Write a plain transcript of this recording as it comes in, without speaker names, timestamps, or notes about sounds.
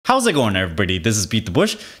How's it going, everybody? This is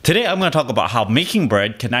BeatTheBush. Today I'm going to talk about how making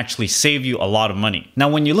bread can actually save you a lot of money. Now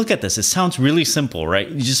when you look at this, it sounds really simple, right?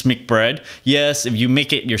 You just make bread. Yes, if you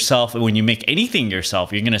make it yourself, and when you make anything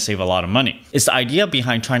yourself, you're going to save a lot of money. It's the idea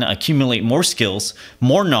behind trying to accumulate more skills,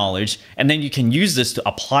 more knowledge, and then you can use this to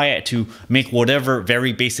apply it to make whatever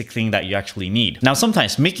very basic thing that you actually need. Now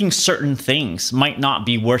sometimes making certain things might not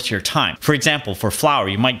be worth your time. For example, for flour,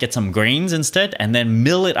 you might get some grains instead and then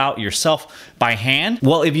mill it out yourself by hand.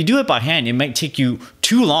 Well, if you do it by hand, it might take you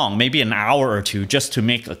too long, maybe an hour or two, just to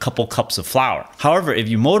make a couple cups of flour. However, if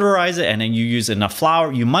you motorize it and then you use enough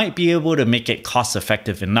flour, you might be able to make it cost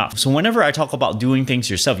effective enough. So whenever I talk about doing things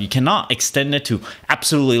yourself, you cannot extend it to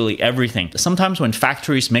absolutely everything. Sometimes when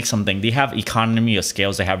factories make something, they have economy of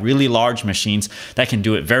scales. They have really large machines that can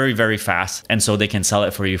do it very, very fast. And so they can sell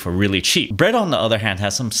it for you for really cheap. Bread, on the other hand,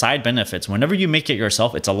 has some side benefits. Whenever you make it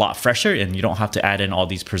yourself, it's a lot fresher and you don't have to add in all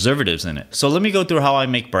these preservatives in it. So let me go through how I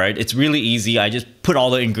make bread. It's really easy. I just put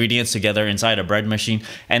all the ingredients together inside a bread machine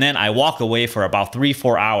and then I walk away for about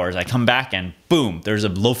 3-4 hours. I come back and boom, there's a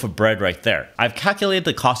loaf of bread right there. I've calculated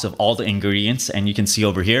the cost of all the ingredients and you can see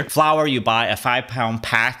over here. Flour, you buy a 5-pound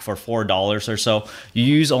pack for $4 or so. You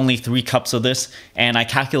use only 3 cups of this and I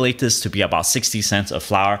calculate this to be about 60 cents of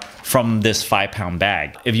flour from this 5-pound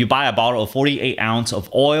bag. If you buy a bottle of 48 ounce of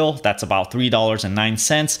oil, that's about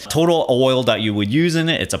 $3.09. Total oil that you would use in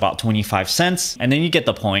it, it's about 25 cents. And then you get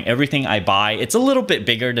the point. Everything I buy, it's a little bit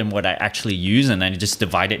bigger than what I actually use, and then just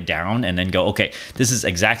divide it down and then go, okay, this is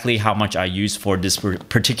exactly how much I use for this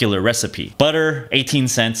particular recipe. Butter, 18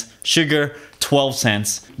 cents, sugar, 12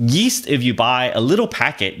 cents. Yeast, if you buy a little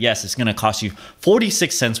packet, yes, it's gonna cost you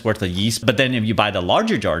 46 cents worth of yeast, but then if you buy the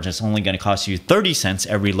larger jars, it's only gonna cost you 30 cents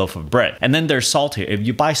every loaf of bread. And then there's salt here. If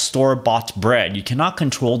you buy store-bought bread, you cannot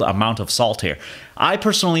control the amount of salt here. I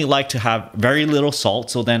personally like to have very little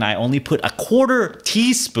salt, so then I only put a 1/4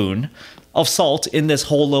 teaspoon of salt in this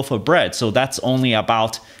whole loaf of bread. So that's only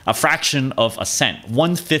about a fraction of a cent,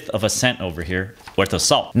 1/5 of a cent over here worth of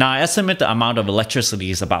salt. Now I estimate the amount of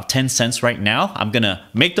electricity is about 10 cents right now. I'm gonna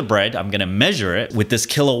make the bread, I'm gonna measure it with this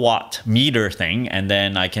kilowatt meter thing, and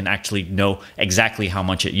then I can actually know exactly how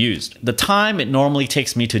much it used. The time it normally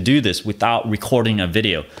takes me to do this without recording a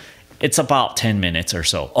video, it's about 10 minutes or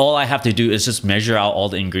so. All I have to do is just measure out all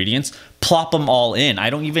the ingredients, plop them all in. I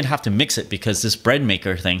don't even have to mix it because this bread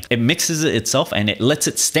maker thing, it mixes it itself and it lets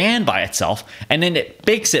it stand by itself and then it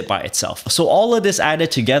bakes it by itself. So all of this added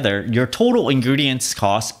together, your total ingredients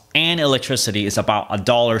cost and electricity is about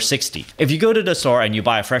 $1.60. If you go to the store and you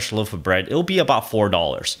buy a fresh loaf of bread, it'll be about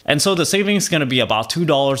 $4. And so the savings is gonna be about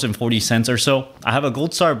 $2.40 or so. I have a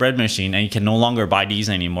Gold Star bread machine and you can no longer buy these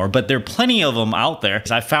anymore, but there are plenty of them out there.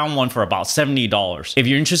 I found one for about $70. If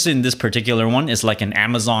you're interested in this particular one, it's like an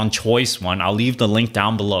Amazon choice one. I'll leave the link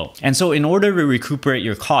down below. And so in order to recuperate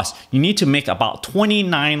your cost, you need to make about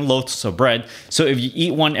 29 loaves of bread. So if you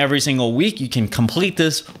eat one every single week, you can complete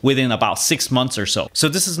this within about 6 months or so. So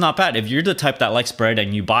this is not bad. If you're the type that likes bread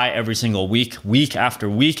and you buy every single week, week after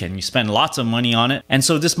week, and you spend lots of money on it, and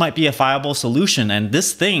so this might be a viable solution. And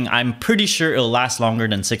this thing, I'm pretty sure it'll last longer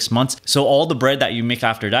than 6 months. So all the bread that you make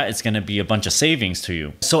after that, it's going to be a bunch of savings to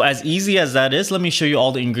you. So as easy as that is, let me show you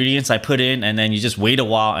all the ingredients I put in, and then you just wait a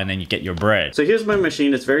while and then you get your bread. So here's my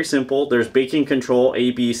machine. It's very simple. There's baking control, A,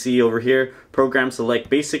 B, C over here. Program select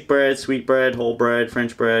basic bread, sweet bread, whole bread,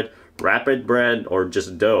 French bread, rapid bread, or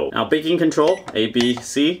just dough. Now baking control, A, B,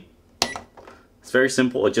 C. It's very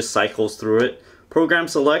simple, it just cycles through it. Program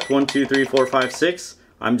select 1, 2, 3, 4, 5, 6.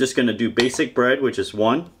 I'm just gonna do basic bread, which is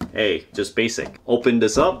 1A, just basic. Open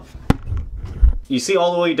this up. You see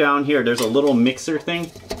all the way down here, there's a little mixer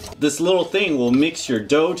thing. This little thing will mix your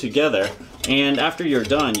dough together, and after you're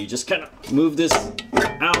done, you just kind of move this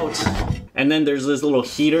out. And then there's this little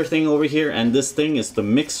heater thing over here, and this thing is the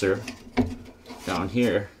mixer down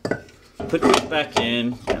here. Put this back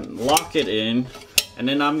in and lock it in, and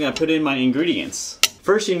then I'm gonna put in my ingredients.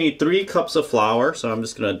 First, you need 3 cups of flour, so I'm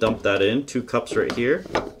just gonna dump that in. 2 cups right here.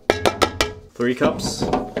 3 cups.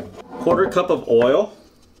 1/4 cup of oil.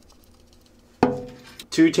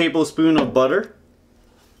 2 tablespoons of butter.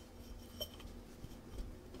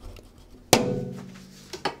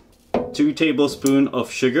 2 tablespoons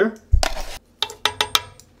of sugar.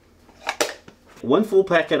 1 full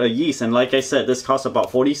packet of yeast, and like I said, this costs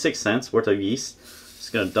about 46 cents worth of yeast.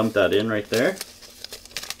 Just gonna dump that in right there.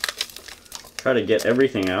 Try to get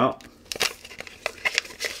everything out.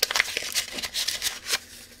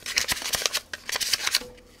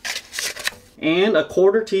 And a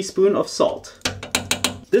 1/4 teaspoon of salt.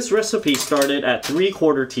 This recipe started at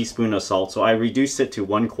 3/4 teaspoon of salt, so I reduced it to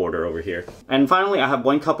 1/4 over here. And finally, I have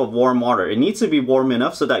 1 cup of warm water. It needs to be warm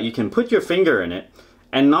enough so that you can put your finger in it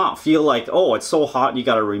and not feel like, oh, it's so hot, you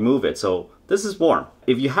gotta remove it. So this is warm.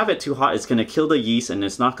 If you have it too hot, it's gonna kill the yeast and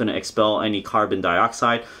it's not gonna expel any carbon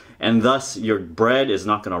dioxide, and thus your bread is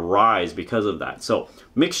not gonna rise because of that. So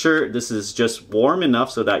make sure this is just warm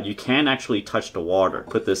enough so that you can actually touch the water.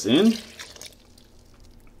 Put this in.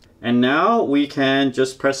 And now we can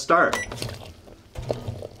just press start.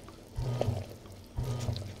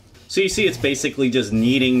 So you see it's basically just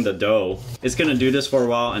kneading the dough. It's gonna do this for a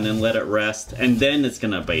while and then let it rest, and then it's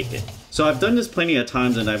gonna bake it. So I've done this plenty of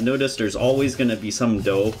times and I've noticed there's always gonna be some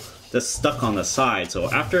dough that's stuck on the side. So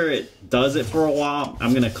after it does it for a while,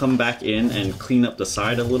 I'm gonna come back in and clean up the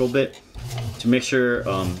side a little bit to make sure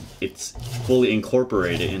it's fully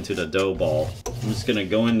incorporated into the dough ball. I'm just gonna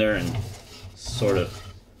go in there and sort of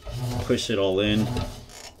push it all in,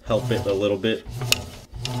 help it a little bit.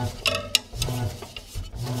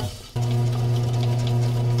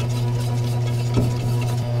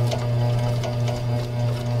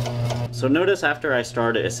 So notice after I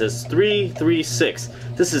started, it says 336.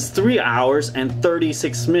 This is 3 hours and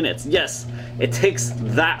 36 minutes. Yes, it takes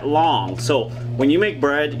that long. So when you make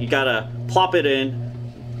bread, you gotta plop it in,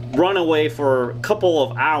 run away for a couple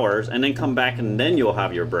of hours, and then come back and then you'll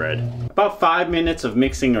have your bread. About 5 minutes of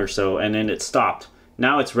mixing or so, and then it stopped.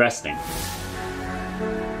 Now it's resting.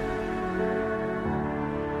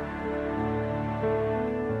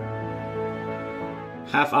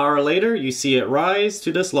 Half hour later, you see it rise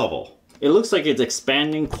to this level. It looks like it's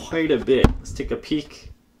expanding quite a bit. Let's take a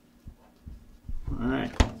peek. All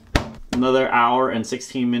right, another hour and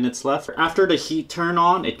 16 minutes left. After the heat turned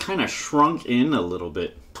on, it kind of shrunk in a little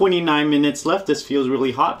bit. 29 minutes left. This feels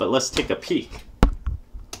really hot, but let's take a peek.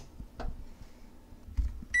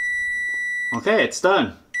 Okay, it's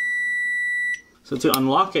done. So to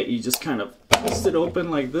unlock it, you just kind of twist it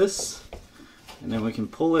open like this, and then we can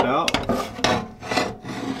pull it out.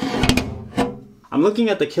 I'm looking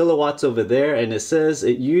at the kilowatts over there, and it says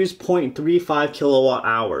it used 0.35 kilowatt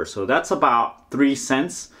hours. So that's about 3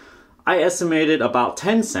 cents. I estimated about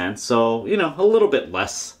 10 cents, so you know, a little bit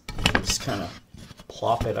less. Just kind of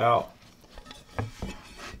plop it out.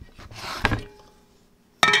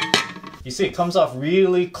 You see, it comes off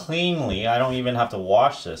really cleanly. I don't even have to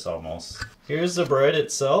wash this almost. Here's the bread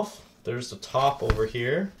itself. There's the top over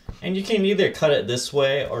here. And you can either cut it this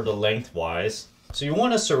way or the lengthwise. So you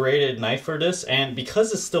want a serrated knife for this, and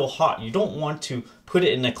because it's still hot, you don't want to put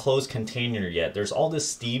it in a closed container yet. There's all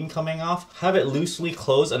this steam coming off. Have it loosely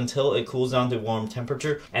closed until it cools down to warm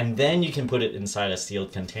temperature, and then you can put it inside a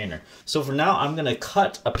sealed container. So for now, I'm gonna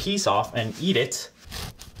cut a piece off and eat it,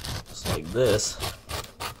 just like this.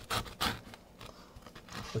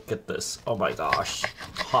 Look at this, oh my gosh,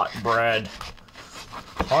 hot bread.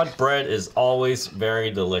 Hot bread is always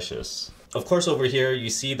very delicious. Of course, over here, you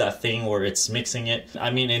see that thing where it's mixing it.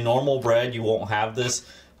 I mean, in normal bread, you won't have this.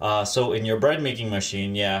 So in your bread making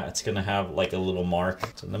machine, yeah, it's gonna have like a little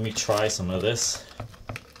mark. So let me try some of this.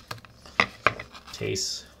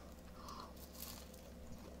 Taste.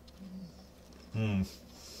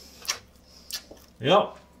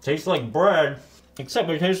 Yep, tastes like bread, except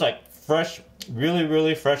it tastes like fresh,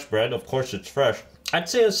 really fresh bread. Of course, it's fresh. I'd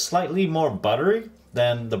say it's slightly more buttery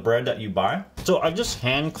than the bread that you buy. So I just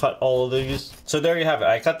hand cut all of these. So there you have it.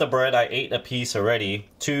 I cut the bread. I ate a piece already.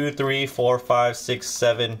 2, 3, 4, 5, 6,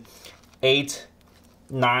 7, 8,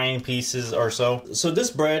 9 pieces or so. So this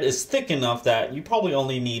bread is thick enough that you probably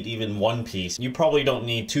only need even 1 piece. You probably don't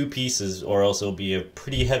need 2 pieces, or else it'll be a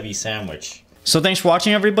pretty heavy sandwich. So thanks for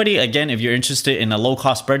watching, everybody. Again, if you're interested in a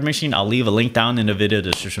low-cost bread machine, I'll leave a link down in the video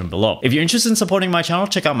description below. If you're interested in supporting my channel,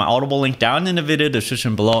 check out my Audible link down in the video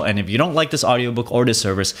description below. And if you don't like this audiobook or this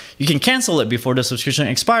service, you can cancel it before the subscription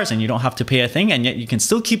expires and you don't have to pay a thing, and yet you can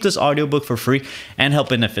still keep this audiobook for free and help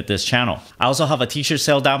benefit this channel. I also have a t-shirt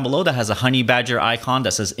sale down below that has a honey badger icon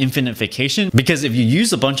that says infinite vacation, because if you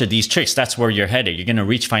use a bunch of these tricks, that's where you're headed. You're gonna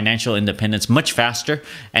reach financial independence much faster,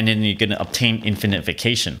 and then you're gonna obtain infinite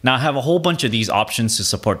vacation. Now, I have a whole bunch of these options to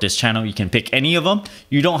support this channel. You can pick any of them.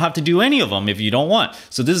 You don't have to do any of them if you don't want.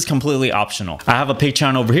 So this is completely optional. I have a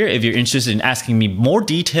Patreon over here if you're interested in asking me more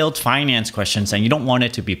detailed finance questions and you don't want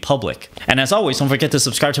it to be public. And as always, don't forget to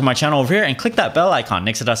subscribe to my channel over here and click that bell icon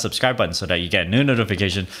next to that subscribe button so that you get a new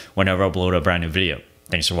notification whenever I upload a brand new video.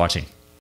 Thanks for watching.